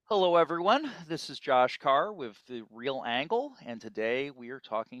Hello, everyone. This is Josh Carr with The Real Angle, and today we are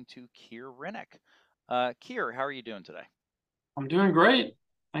talking to Keir Renick. Keir, how are you doing today? I'm doing great.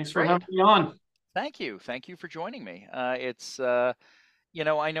 Thanks for Great. having me on. Thank you. Thank you for joining me. I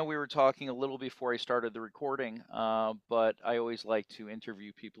know we were talking a little before I started the recording, but I always like to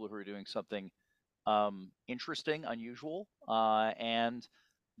interview people who are doing something interesting, unusual, and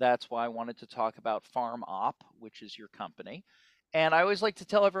that's why I wanted to talk about FarmOp, which is your company. And I always like to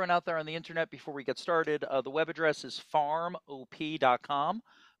tell everyone out there on the internet before we get started, the web address is farmop.com.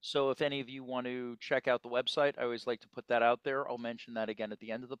 So if any of you want to check out the website, I always like to put that out there. I'll mention that again at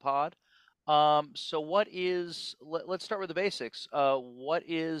the end of the pod. Let's start with the basics. What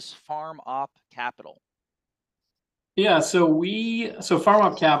is FarmOp Capital? Yeah, so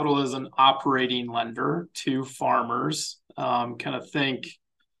FarmOp Capital is an operating lender to farmers. Kind of think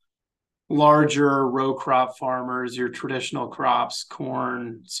larger row crop farmers, your traditional crops,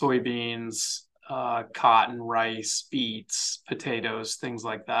 corn, soybeans, cotton, rice, beets, potatoes, things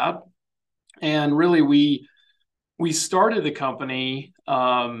like that. And really, we started the company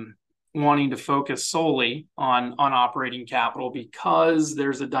wanting to focus solely on operating capital because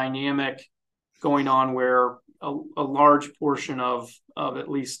there's a dynamic going on where a large portion of at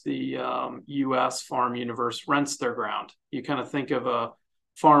least the U.S. farm universe rents their ground. You kind of think of a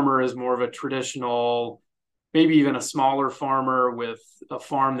farmer as more of a traditional, maybe even a smaller farmer with a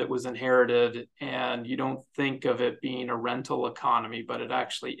farm that was inherited, and you don't think of it being a rental economy, but it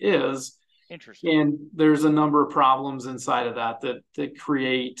actually is. Interesting. And there's a number of problems inside of that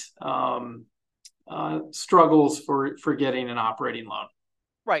create struggles for getting an operating loan.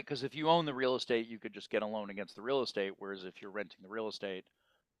 Right, because if you own the real estate, you could just get a loan against the real estate, whereas if you're renting the real estate,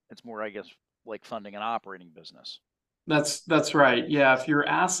 it's more, I guess, like funding an operating business. That's right. Yeah, if you're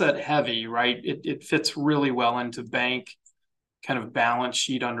asset heavy, right, it fits really well into bank kind of balance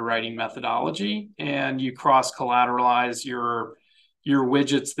sheet underwriting methodology, and you cross collateralize your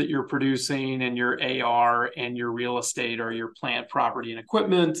widgets that you're producing and your AR and your real estate or your plant property and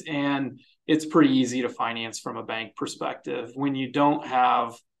equipment, and it's pretty easy to finance from a bank perspective. When you don't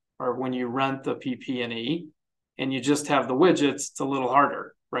have or when you rent the PP&E and you just have the widgets, it's a little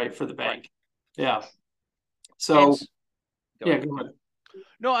harder, right, for the Right. bank. Yeah. And So go yeah, ahead. go ahead.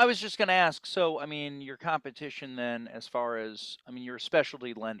 No, I was just going to ask. So, I mean, your competition then, as far as, I mean, you're a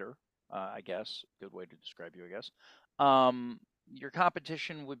specialty lender, I guess. Good way to describe you, I guess. Your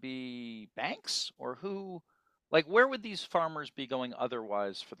competition would be banks, or who, like, where would these farmers be going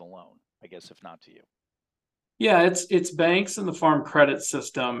otherwise for the loan? I guess, if not to you. Yeah, it's banks and the farm credit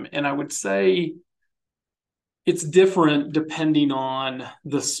system, and I would say it's different depending on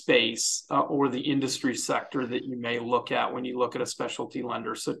the space or the industry sector that you may look at when you look at a specialty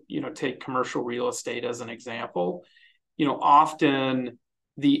lender. So, take commercial real estate as an example. Often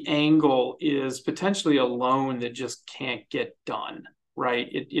the angle is potentially a loan that just can't get done, right?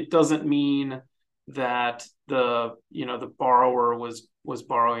 It doesn't mean that the borrower was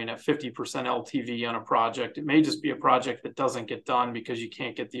borrowing at 50% LTV on a project. It may just be a project that doesn't get done because you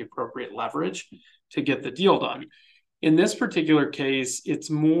can't get the appropriate leverage to get the deal done. In this particular case, it's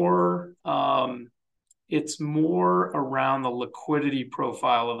more around the liquidity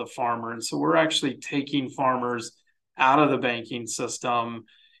profile of the farmer. And so we're actually taking farmers out of the banking system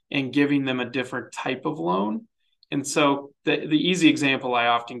and giving them a different type of loan. And so the easy example I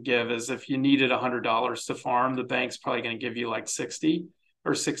often give is if you needed $100 to farm, the bank's probably going to give you like 60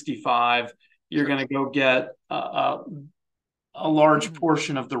 or 65. You're Sure. going to go get a large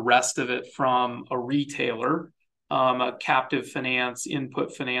portion of the rest of it from a retailer, a captive finance,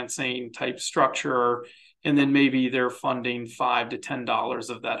 input financing type structure, and then maybe they're funding $5 to $10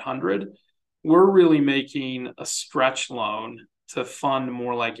 of that 100. We're really making a stretch loan to fund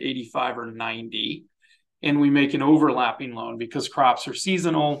more like 85 or 90, and we make an overlapping loan because crops are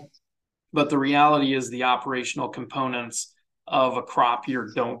seasonal. But the reality is the operational components of a crop year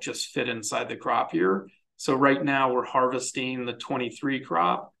don't just fit inside the crop year. So right now we're harvesting the 23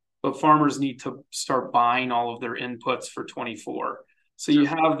 crop, but farmers need to start buying all of their inputs for 24. So you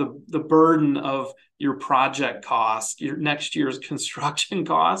Sure. have the burden of your project costs, your next year's construction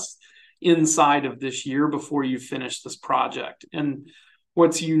costs inside of this year before you finish this project. And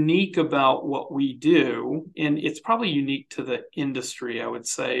what's unique about what we do, and it's probably unique to the industry, I would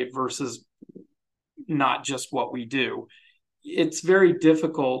say, versus not just what we do. It's very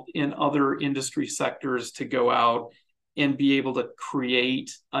difficult in other industry sectors to go out and be able to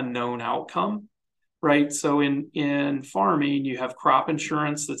create a known outcome, right? So in farming, you have crop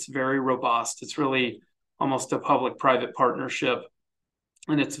insurance that's very robust. It's really almost a public-private partnership,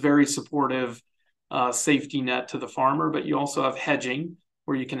 and it's very supportive safety net to the farmer. But you also have hedging,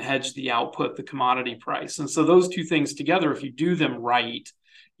 where you can hedge the output, the commodity price. And so those two things together, if you do them right,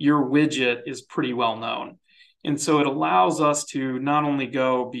 your widget is pretty well known. And so it allows us to not only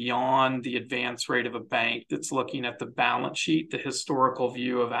go beyond the advance rate of a bank that's looking at the balance sheet, the historical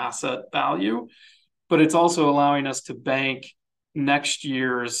view of asset value, but it's also allowing us to bank next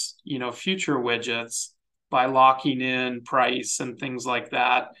year's, future widgets by locking in price and things like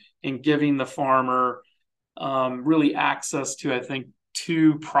that, and giving the farmer really access to, I think,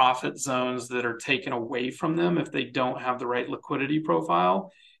 two profit zones that are taken away from them if they don't have the right liquidity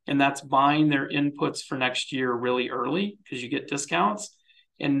profile. And that's buying their inputs for next year really early because you get discounts,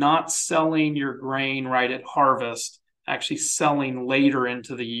 and not selling your grain right at harvest, actually selling later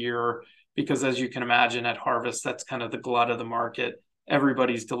into the year. Because as you can imagine, at harvest, that's kind of the glut of the market.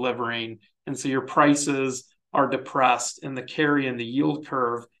 Everybody's delivering. And so your prices are depressed, and the carry in the yield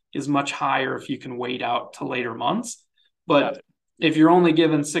curve is much higher if you can wait out to later months. Got But it. if you're only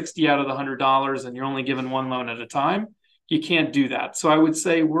given 60 out of the $100 and you're only given one loan at a time, you can't do that. So I would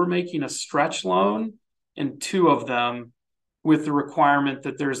say we're making a stretch loan in two of them with the requirement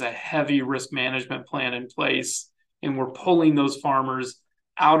that there's a heavy risk management plan in place. And we're pulling those farmers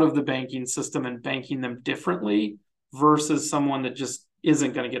out of the banking system and banking them differently versus someone that just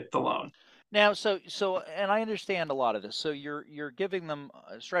isn't going to get the loan. Now, and I understand a lot of this. So you're giving them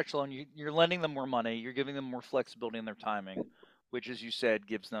a stretch loan. You're lending them more money. You're giving them more flexibility in their timing, which, as you said,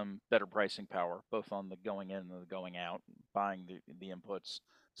 gives them better pricing power, both on the going in and the going out, buying the inputs,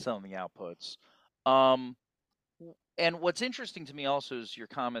 selling the outputs. Um, and what's interesting to me also is your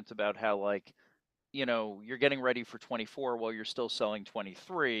comment about how, like, you're getting ready for 24 while you're still selling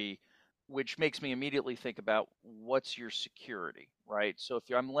 23, which makes me immediately think about what's your security, right? So if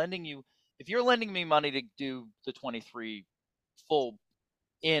you're lending me money to do the 23 full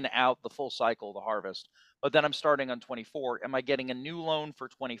in, out, the full cycle of the harvest, but then I'm starting on 24, am I getting a new loan for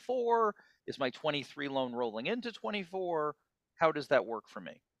 24? Is my 23 loan rolling into 24? How does that work for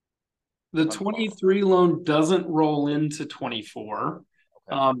me The if I'm the farmer? 23 loan doesn't roll into 24.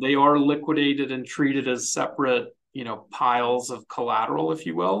 Okay. They are liquidated and treated as separate, piles of collateral, if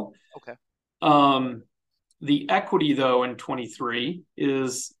you will. Okay. Um, the equity, though, in 23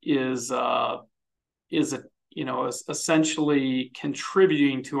 is essentially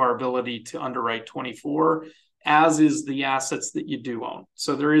contributing to our ability to underwrite 24, as is the assets that you do own.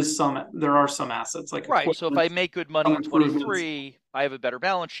 So there are some assets like Right. So if I equipment, make good money some in improvements. 23, I have a better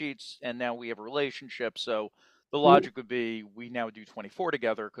balance sheets, and now we have a relationship. So the Well, logic would be we now do 24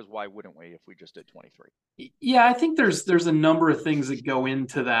 together, because why wouldn't we if we just did 23? yeah, I think there's a number of things that go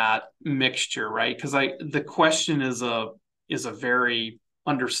into that mixture, right? Because the question is a very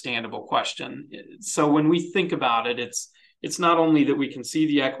understandable question. So when we think about it, it's not only that we can see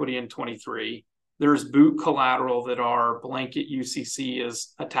the equity in 23, there's boot collateral that our blanket UCC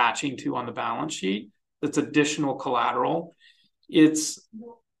is attaching to on the balance sheet. That's additional collateral. It's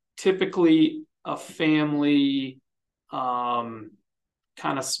typically a family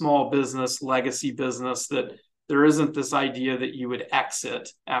kind of small business, legacy business, that there isn't this idea that you would exit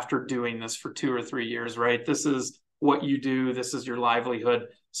after doing this for 2 or 3 years, right? This is what you do. This is your livelihood.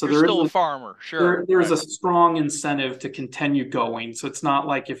 So You're there still a isn't farmer, sure, there's right? a strong incentive to continue going. So it's not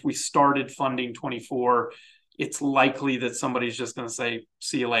like if we started funding 24, it's likely that somebody's just going to say,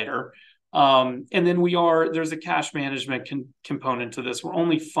 see you later. And then there's a cash management component to this. We're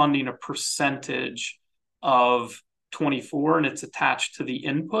only funding a percentage of 24, and it's attached to the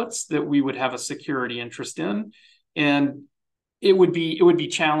inputs that we would have a security interest in. And it would be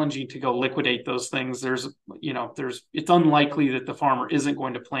challenging to go liquidate those things. It's unlikely that the farmer isn't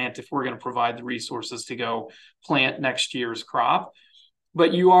going to plant if we're going to provide the resources to go plant next year's crop.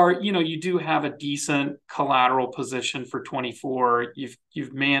 But you do have a decent collateral position for 24.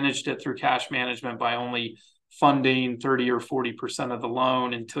 You've managed it through cash management by only funding 30 or 40% of the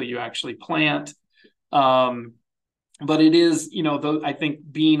loan until you actually plant. Um, but it is, I think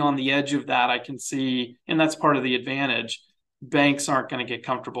being on the edge of that, I can see, and that's part of the advantage. Banks aren't going to get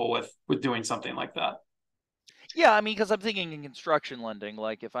comfortable with doing something like that. Yeah, I mean, because I'm thinking in construction lending,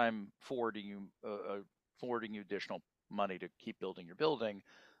 like if I'm forwarding you additional money to keep building your building,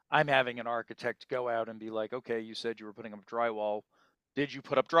 I'm having an architect go out and be like, okay, you said you were putting up drywall. Did you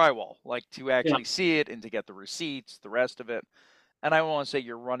put up drywall? Like, to Yeah, actually see it and to get the receipts, the rest of it. And I don't want to say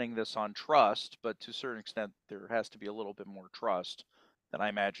you're running this on trust, but to a certain extent, there has to be a little bit more trust than I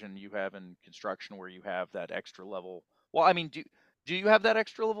imagine you have in construction, where you have that extra level. Well, I mean, do you have that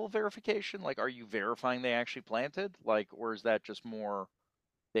extra level of verification? Like, are you verifying they actually planted? Like, or is that just more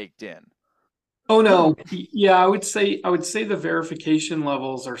baked in? Oh no. Yeah, I would say the verification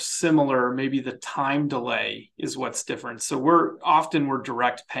levels are similar. Maybe the time delay is what's different. So we're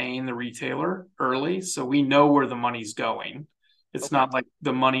direct paying the retailer early, so we know where the money's going. It's Okay. not like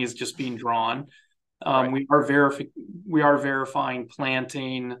the money is just being drawn. Right. We are verifying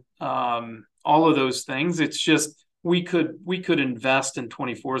planting, all of those things. It's just we could invest in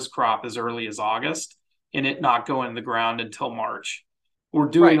 24's crop as early as August and it not go in the ground until March. We're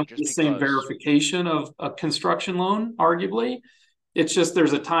doing Right. the Just same because. verification of a construction loan, arguably. It's just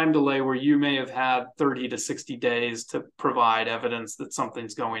there's a time delay where you may have had 30 to 60 days to provide evidence that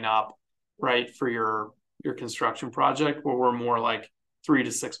something's going up, right, for your construction project, where we're more like 3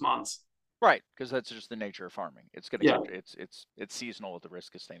 to 6 months. Right, because that's just the nature of farming. It's going to Yeah. get it's seasonal at the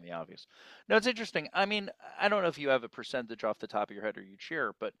risk of stating the obvious. No, it's interesting. I mean, I don't know if you have a percentage off the top of your head or you'd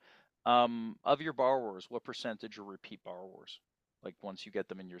share, but of your borrowers, what percentage are repeat borrowers? Like once you get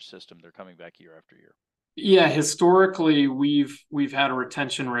them in your system, they're coming back year after year. Yeah, historically we've had a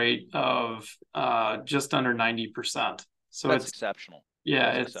retention rate of just under 90%. So That's it's exceptional.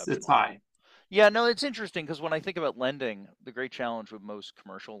 yeah, That's it's exceptional. high. Yeah, no, it's interesting because when I think about lending, the great challenge with most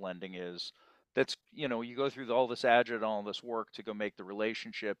commercial lending is that's, you go through all this agit, all this work to go make the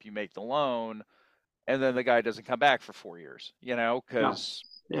relationship, you make the loan, and then the guy doesn't come back for 4 years, Yeah. because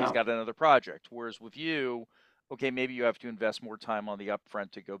he's Yeah. got another project. Whereas with you, okay, maybe you have to invest more time on the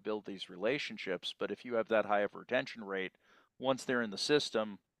upfront to go build these relationships, but if you have that high of a retention rate, once they're in the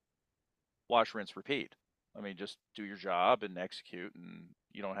system, wash, rinse, repeat. I mean, just do your job and execute, and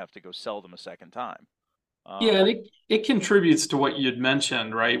you don't have to go sell them a second time. Yeah, and Um, it contributes to what you'd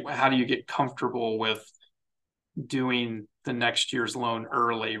mentioned, right? How do you get comfortable with doing the next year's loan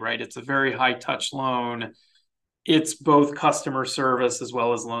early, right? It's a very high touch loan. It's both customer service as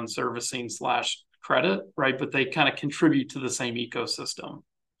well as loan servicing slash credit, right? But they kind of contribute to the same ecosystem.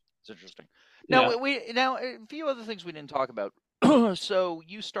 it's interesting. Now Yeah. now a few other things we didn't talk about. So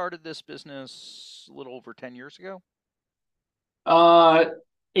you started this business a little over 10 years ago? Uh,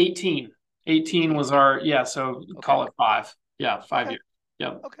 18. 18 18. was our, yeah, so Okay. call it five. Yeah, five Okay. years.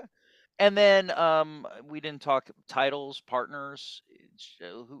 Yep. Okay. And then we didn't talk titles, partners.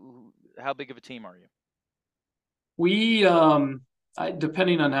 How big of a team are you? We,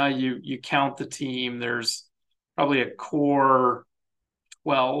 depending on how you count the team, there's probably a core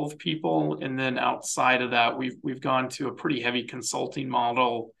 12 people, and then outside of that, we've gone to a pretty heavy consulting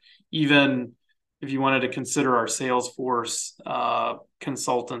model. Even if you wanted to consider our sales force,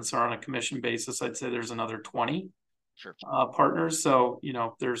 consultants are on a commission basis, I'd say there's another 20 Sure. partners. So,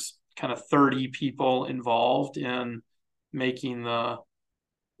 there's kind of 30 people involved in making the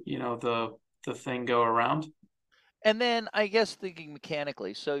thing go around. And then I guess thinking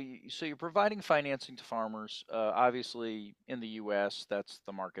mechanically, so you're providing financing to farmers. Obviously, in the U.S., that's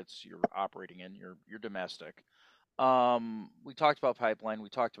the markets you're operating in. You're domestic. We talked about pipeline. We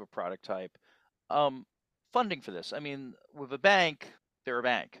talked about product type. Um, Funding for this. I mean, with a bank, they're a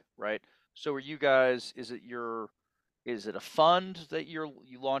bank, right? So are you guys? Is it a fund that you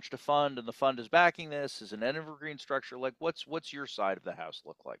launched a fund and the fund is backing this? Is it an evergreen structure? Like, what's your side of the house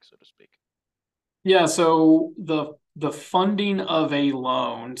look like, so to speak? Yeah, so the funding of a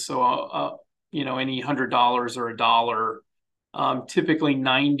loan, so any $100 or a dollar, typically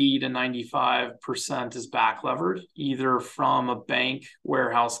 90 to 95% is back levered, either from a bank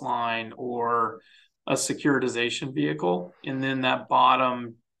warehouse line or a securitization vehicle, and then that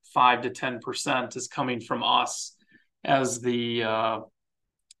bottom 5 to 10% is coming from us as the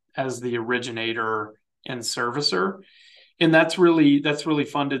originator and servicer, and that's really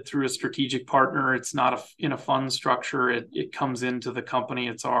funded through a strategic partner. It's not in a fund structure. It comes into the company.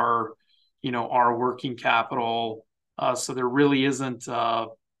 It's our working capital. So there really isn't an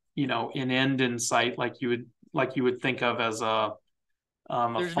end in sight like you would think of as a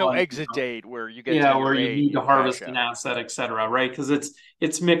There's no fund. exit date where you get to Yeah, year where you eight and need to you cash harvest an out. asset, et cetera, right? Because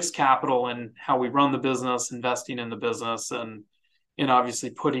it's mixed capital and how we run the business, investing in the business, and obviously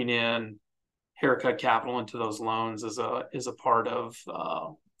putting in haircut capital into those loans is a part of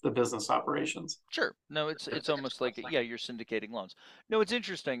the business operations. Sure. No, it's almost like, yeah, you're syndicating loans. No, it's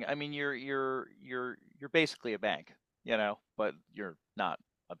interesting. I mean, you're basically a bank, but you're not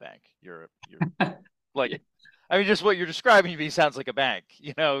a bank. You're like, I mean, just what you're describing to me sounds like a bank,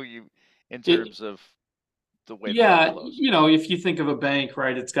 you in It terms of the way the loan Yeah, flows. if you think of a bank,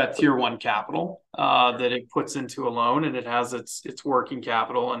 right, it's got tier one capital Sure. that it puts into a loan, and it has its working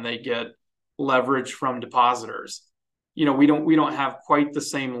capital, and they get leverage from depositors. We don't have quite the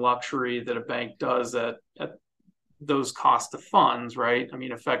same luxury that a bank does at those cost of funds, right? I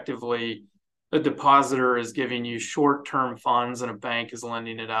mean, effectively, a depositor is giving you short term funds, and a bank is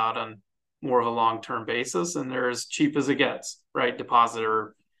lending it out on more of a long-term basis, and they're as cheap as it gets, right?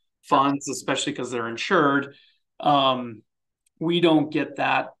 Depositor Sure. funds, especially because they're insured. Um, we don't get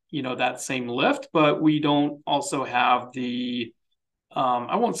that, that same lift, but we don't also have the,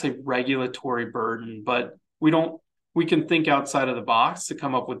 I won't say regulatory burden, but we can think outside of the box to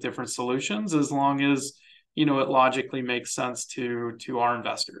come up with different solutions as long as, it logically makes sense to our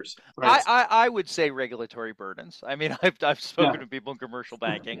investors, right? I would say regulatory burdens. I mean, I've Yeah. spoken to people in commercial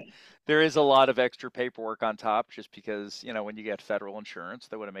banking. There is a lot of extra paperwork on top just because, when you get federal insurance,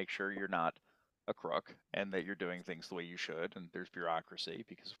 they want to make sure you're not a crook and that you're doing things the way you should. And there's bureaucracy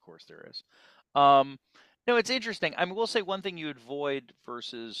because, of course, there is. Um, no, it's interesting. I mean, we'll say one thing you avoid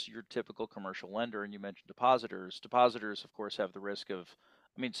versus your typical commercial lender, and you mentioned depositors. Depositors, of course, have the risk of,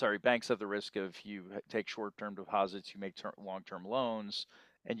 I mean, sorry, banks have the risk of you take short-term deposits, you make long-term loans,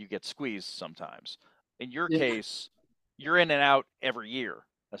 and you get squeezed sometimes. In your Yeah. case, you're in and out every year,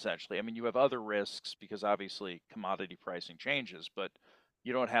 essentially. I mean, you have other risks because obviously commodity pricing changes, but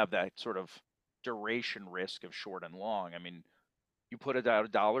you don't have that sort of duration risk of short and long. I mean, you put out a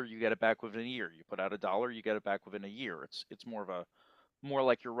dollar, you get it back within a year. You put out a dollar, you get it back within a year. It's more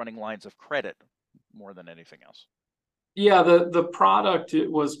like you're running lines of credit more than anything else. Yeah, the product,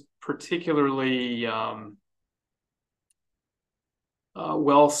 it was particularly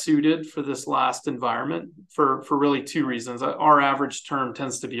well suited for this last environment for really two reasons. Our average term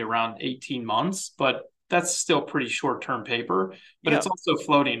tends to be around 18 months, but that's still pretty short term paper. But Yeah. it's also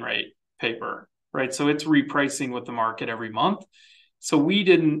floating rate paper, right? So it's repricing with the market every month. So we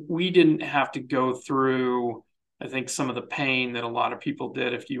didn't have to go through, I think, some of the pain that a lot of people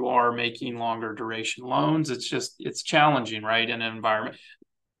did if you are making longer duration loans. It's challenging, right? In an environment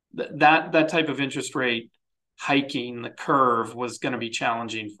that type of interest rate hiking the curve was going to be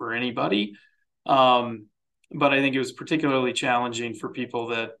challenging for anybody. Um, but I think it was particularly challenging for people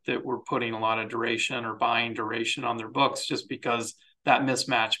that were putting a lot of duration or buying duration on their books, just because that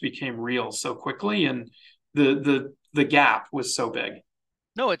mismatch became real so quickly, and the gap was so big.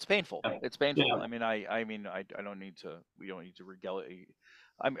 No, it's painful. Yeah. It's painful. Yeah. I don't need to. We don't need to regale it.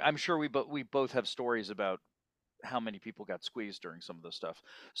 I'm sure we both have stories about how many people got squeezed during some of this stuff.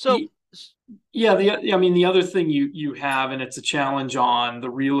 So, Yeah, I mean, the other thing you have, and it's a challenge on the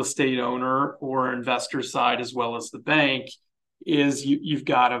real estate owner or investor side as well as the bank, is you've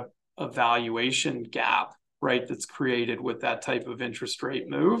got a valuation gap, right? That's created with that type of interest rate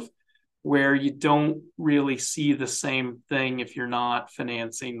move, where you don't really see the same thing if you're not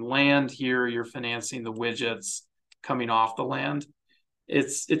financing land here, you're financing the widgets coming off the land.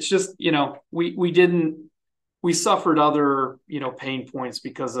 It's just, we suffered other, pain points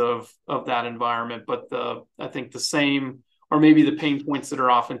because of that environment, but I think the same, or maybe the pain points that are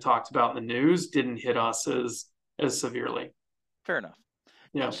often talked about in the news, didn't hit us as severely. fair enough.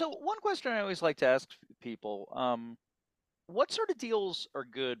 Yeah. So one question I always like to ask people, what sort of deals are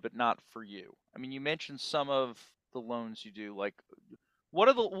good but not for you? I mean, you mentioned some of the loans you do. Like, what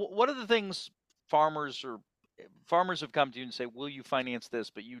are the things farmers or farmers have come to you and say, "Will you finance this?"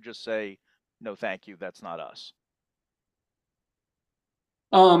 But you just say, "No, thank you. That's not us."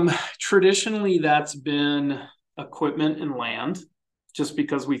 Traditionally, that's been equipment and land, just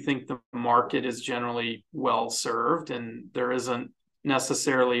because we think the market is generally well served and there isn't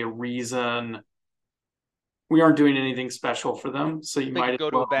necessarily a reason we aren't doing anything special for them. So you They might could as go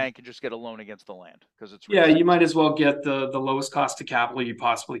to a well, bank and just get a loan against the land because it's real yeah, estate. you might as well get the lowest cost of capital you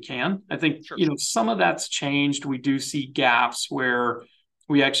possibly can. I think, Sure. some of that's changed. We do see gaps where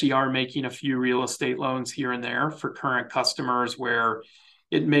we actually are making a few real estate loans here and there for current customers where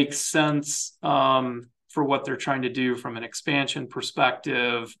it makes sense, for what they're trying to do from an expansion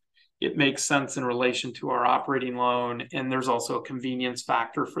perspective. It makes sense in relation to our operating loan, and there's also a convenience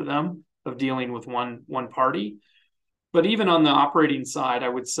factor for them of dealing with one party. But even on the operating side, I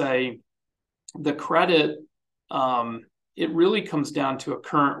would say the credit, it really comes down to a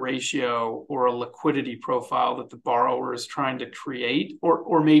current ratio or a liquidity profile that the borrower is trying to create,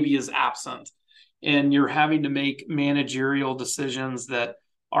 or maybe is absent. And you're having to make managerial decisions that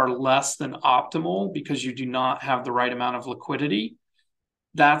are less than optimal because you do not have the right amount of liquidity.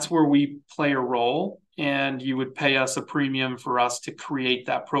 That's where we play a role. And you would pay us a premium for us to create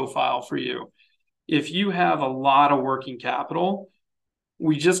that profile for you. If you have a lot of working capital,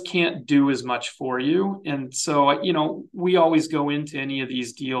 we just can't do as much for you. And so, we always go into any of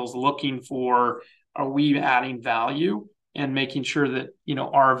these deals looking for, are we adding value and making sure that,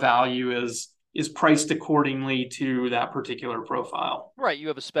 our value is priced accordingly to that particular profile. Right. You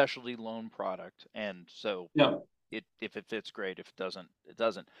have a specialty loan product, and so Yeah. if it fits, great. If it doesn't, it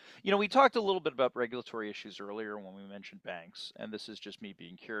doesn't. We talked a little bit about regulatory issues earlier when we mentioned banks, and this is just me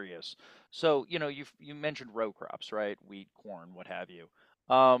being curious. So, you mentioned row crops, right? Wheat, corn, what have you.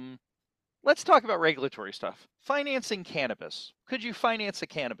 Um, let's talk about regulatory stuff. Financing cannabis. Could you finance a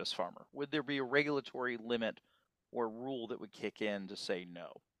cannabis farmer? Would there be a regulatory limit or rule that would kick in to say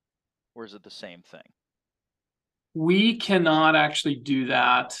no? Or is it the same thing? We cannot actually do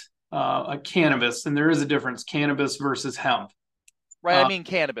that. A cannabis, and there is a difference: cannabis versus hemp. Right, I Uh, mean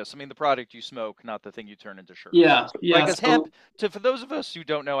cannabis. I mean the product you smoke, not the thing you turn into shirts. yeah, Right, yeah. because hemp, So for those of us who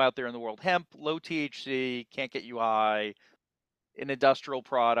don't know out there in the world, hemp, low THC, can't get you high, an industrial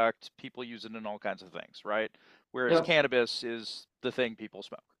product, people use it in all kinds of things, right? Whereas yeah, cannabis is the thing people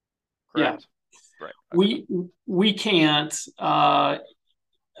smoke, yeah. correct? Right, okay. We can't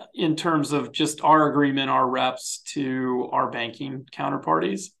in terms of just our agreement, our reps to our banking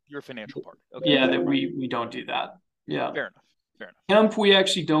counterparties. You're a financial party. Okay, Yeah, that right. we don't do that. Yeah. Fair enough. Fair enough. Hemp, we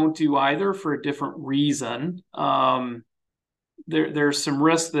actually don't do either for a different reason. There's some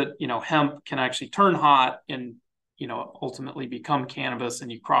risk that hemp can actually turn hot and ultimately become cannabis,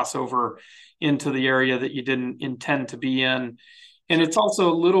 and you cross over into the area that you didn't intend to be in. And Sure. it's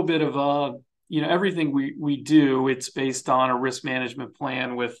also a little bit of a everything we do, it's based on a risk management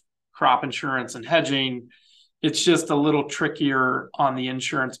plan with crop insurance and hedging. It's just a little trickier on the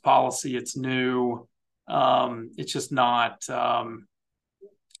insurance policy. It's new. It's just not.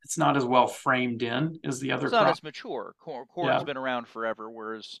 It's not as well framed in as the other It's not crop. as mature. Corn's Yeah, been around forever,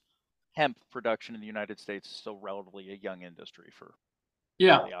 whereas hemp production in the United States is still relatively a young industry for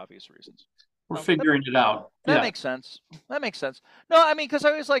yeah, fairly obvious reasons. we're So figuring it out. that Yeah, makes sense. That makes sense. No, I mean, because I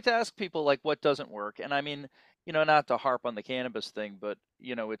always like to ask people like what doesn't work, and I mean, not to harp on the cannabis thing, but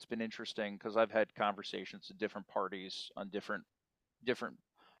it's been interesting because I've had conversations with different parties on different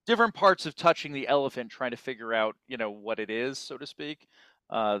different parts of touching the elephant, trying to figure out what it is, so to speak.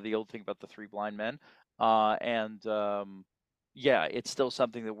 The old thing about the three blind men, and yeah, it's still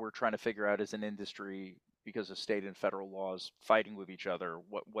something that we're trying to figure out as an industry because of state and federal laws fighting with each other.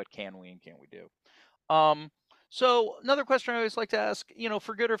 What can we and can't we do? Um, so another question I always like to ask,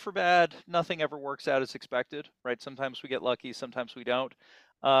 for good or for bad, nothing ever works out as expected, right? Sometimes we get lucky, sometimes we don't.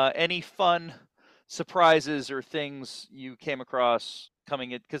 Any fun surprises or things you came across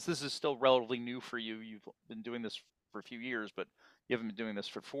coming in? Because this is still relatively new for you. You've been doing this for a few years, but you haven't been doing this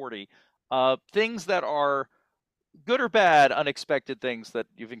for 40. Things that are good or bad, unexpected things that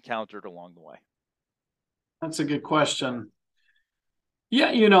you've encountered along the way. that's a good question.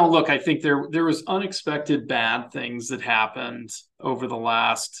 Yeah, look, I think there was unexpected bad things that happened over the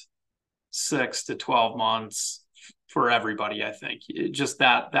last 6 to 12 months for everybody. I think just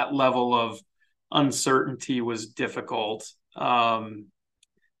that level of uncertainty was difficult.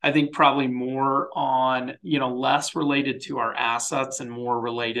 I think probably more on less related to our assets and more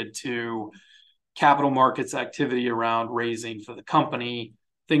related to capital markets activity around raising for the company,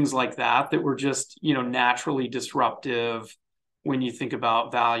 things like that were just naturally disruptive when you think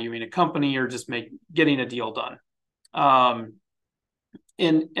about valuing a company or just getting a deal done. Um,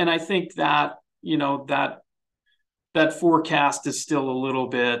 and I think that that forecast is still a little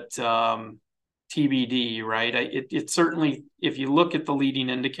bit TBD, right? It certainly, if you look at the leading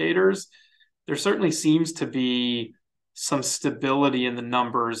indicators, there certainly seems to be some stability in the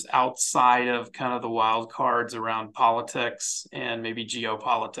numbers outside of kind of the wild cards around politics and maybe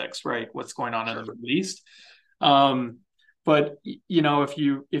geopolitics, right? What's going on in the Sure. Middle East. Um, but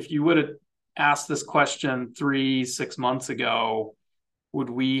if you would have asked this question 3 6 months ago, would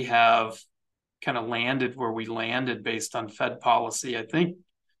we have kind of landed where we landed based on Fed policy? I think,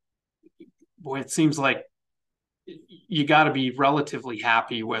 boy, it seems like you got to be relatively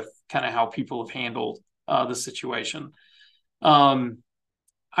happy with kind of how people have handled the situation. Um,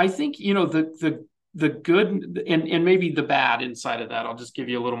 I think the good and maybe the bad inside of that. I'll just give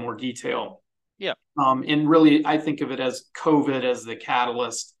you a little more detail. Yeah. And really, I think of it as COVID as the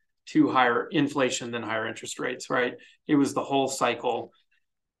catalyst to higher inflation than higher interest rates. Right? It was the whole cycle.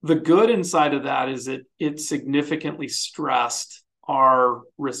 The good inside of that is it significantly stressed our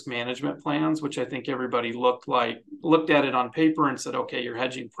risk management plans, which I think everybody looked at it on paper and said, okay, you're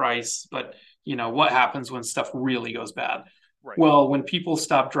hedging price, but what happens when stuff really goes bad? Right. Well, when people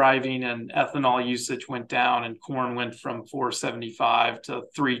stopped driving and ethanol usage went down and corn went from 475 to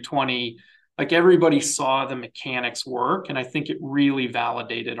 320, like everybody saw the mechanics work, and I think it really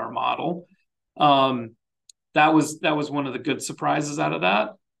validated our model. Um, that was one of the good surprises out of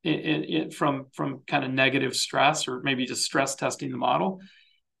that from kind of negative stress or maybe just stress testing the model.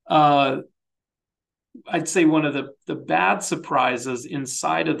 Uh, I'd say one of the bad surprises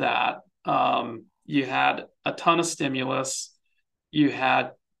inside of that, you had a ton of stimulus. You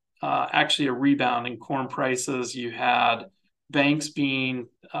had actually a rebound in corn prices. You had banks being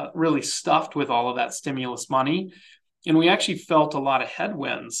really stuffed with all of that stimulus money. And we actually felt a lot of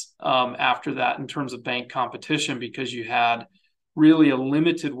headwinds after that in terms of bank competition because you had really a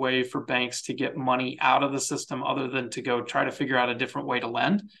limited way for banks to get money out of the system other than to go try to figure out a different way to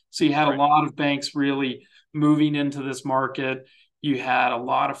lend. So you had a Right. lot of banks really moving into this market. You had a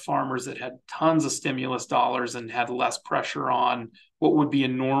lot of farmers that had tons of stimulus dollars and had less pressure on what would be a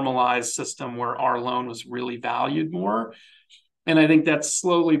normalized system where our loan was really valued more. And I think that's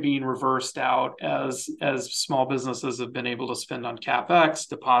slowly being reversed out as small businesses have been able to spend on capex,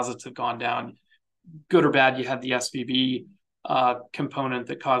 deposits have gone down. Good or bad, you had the SVB component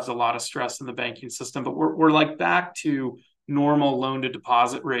that caused a lot of stress in the banking system. But we're like back to normal loan to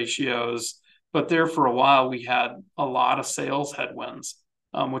deposit ratios. But there for a while, we had a lot of sales headwinds,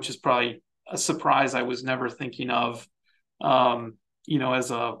 which is probably a surprise I was never thinking of, as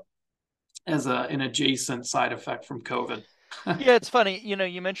an adjacent side effect from COVID. Yeah, it's funny.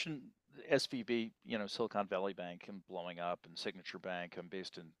 You mentioned SVB, Silicon Valley Bank and blowing up, and Signature Bank. I'm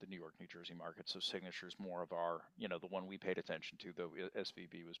based in the New York, New Jersey market, so Signature's more of our, the one we paid attention to, though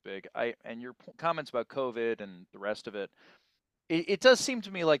SVB was big. And your comments about COVID and the rest of it, it does seem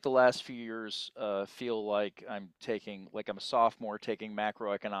to me like the last few years feel like I'm a sophomore taking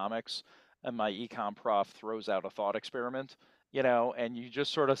macroeconomics, and my econ prof throws out a thought experiment, and you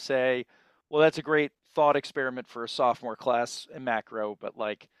just sort of say, well, that's a great thought experiment for a sophomore class in macro, but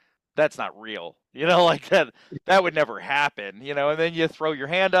like, that's not real, like that would never happen, and then you throw your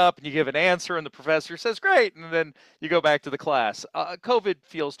hand up and you give an answer, and the professor says, great, and then you go back to the class. COVID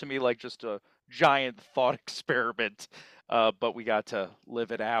feels to me like just a giant thought experiment, but we got to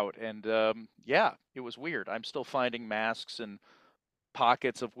live it out. And yeah, it was weird. I'm still finding masks and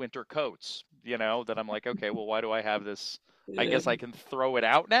pockets of winter coats, that I'm like, okay, well, why do I have this? I Yeah, guess I can throw it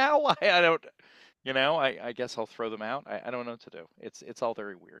out now. I don't, I guess I'll throw them out. I don't know what to do. It's all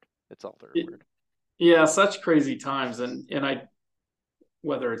very weird. It's all very weird. yeah, such crazy times, and I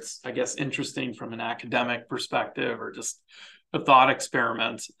whether it's I guess interesting from an academic perspective or just a thought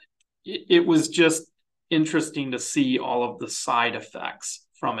experiment, it was just interesting to see all of the side effects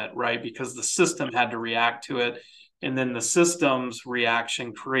from it, right? Because the system had to react to it, and then the system's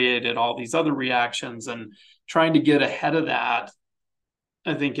reaction created all these other reactions, and trying to get ahead of that,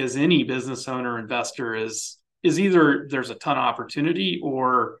 I think, as any business owner investor is either there's a ton of opportunity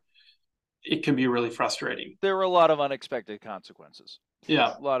or it can be really frustrating. There were a lot of unexpected consequences.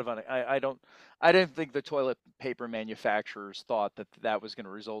 Yeah. A lot of I didn't think the toilet paper manufacturers thought that that was going to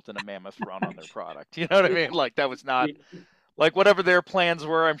result in a mammoth run on their product. You know what I mean? Like that was not like whatever their plans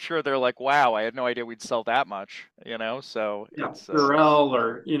were. I'm sure they're like, wow, I had no idea we'd sell that much. So Yeah, it's Purell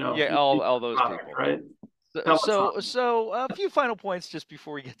or yeah, all those product, people. right? So a few final points just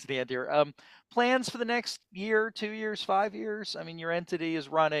before we get to the end here. Plans for the next year, 2 years, 5 years? I mean, your entity is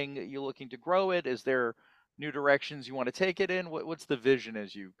running. You're looking to grow it. Is there new directions you want to take it in? What's the vision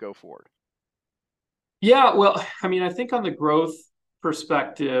as you go forward? Yeah, well, I mean, I think on the growth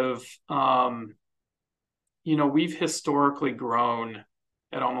perspective, we've historically grown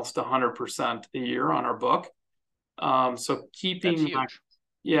at almost 100% a year on our book. So That's keeping that, huge.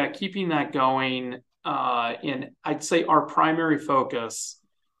 yeah, keeping that going, and I'd say our primary focus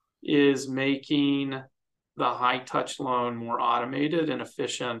is making the high touch loan more automated and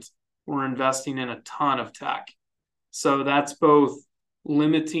efficient. We're investing in a ton of tech. So that's both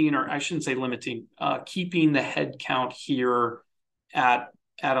limiting, or I shouldn't say limiting, keeping the head count here at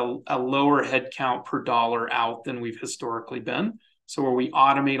a lower head count per dollar out than we've historically been. So where we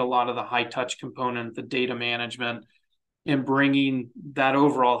automate a lot of the high touch component, the data management, and bringing that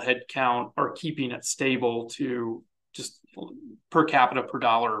overall head count or keeping it stable to just per capita per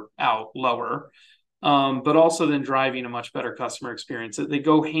dollar out lower. But also then driving a much better customer experience. They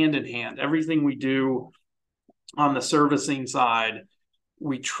go hand in hand. Everything we do on the servicing side,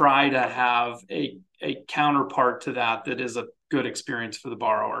 we try to have a counterpart to that is a good experience for the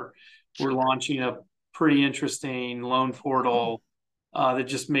borrower. We're Sure. launching a pretty interesting loan portal that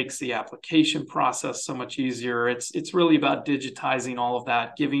just makes the application process so much easier. It's really about digitizing all of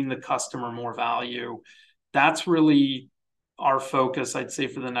that, giving the customer more value. That's really our focus, I'd say,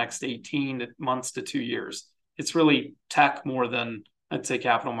 for the next 18 months to 2 years. It's really tech more than I'd say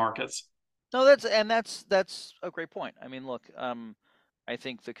capital markets. No, that's a great point. I mean, look, I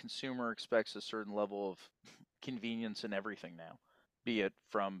think the consumer expects a certain level of convenience in everything now, be it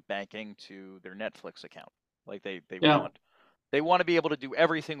from banking to their Netflix account. Like Yeah. they want to be able to do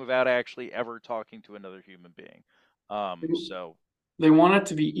everything without actually ever talking to another human being. So They want it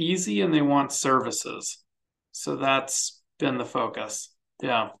to be easy and they want services. So that's been the focus.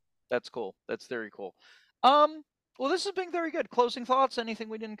 Yeah. That's cool. That's very cool. Well, this has been very good. Closing thoughts? Anything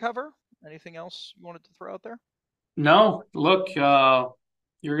we didn't cover? Anything else you wanted to throw out there? No, look,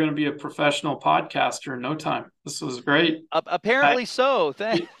 you're going to be a professional podcaster in no time. This was great. I, Apparently so.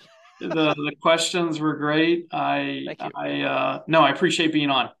 Thank, the questions were great. thank you. No, I appreciate being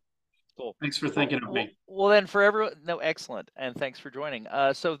on. Cool. Thanks for Well, thinking of well, me. well, then for everyone, no, excellent, and thanks for joining.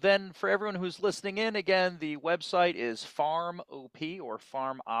 So then for everyone who's listening in, again, the website is FarmOp or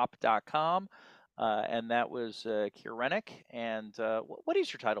FarmOp.com, and that was Keir Renick. And what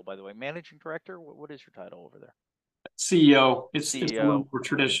is your title, by the way? Managing Director? What is your title over there? CEO. It's one of CEO. more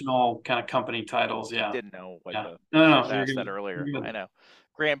traditional kind of company titles. Yeah. Didn't know what Yeah. the. No, Should no, have you're asked that good. earlier. You're I good. know.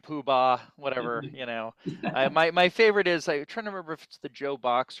 Grand Poobah, whatever. My favorite is I'm trying to remember if it's the Joe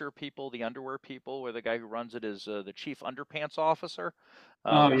Boxer people, the underwear people, where the guy who runs it is the chief underpants officer,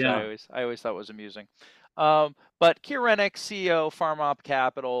 Oh which yeah. I always thought was amusing. But Keir Renick, CEO, FarmOp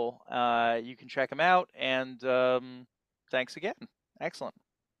Capital, you can check him out. And thanks again. Excellent.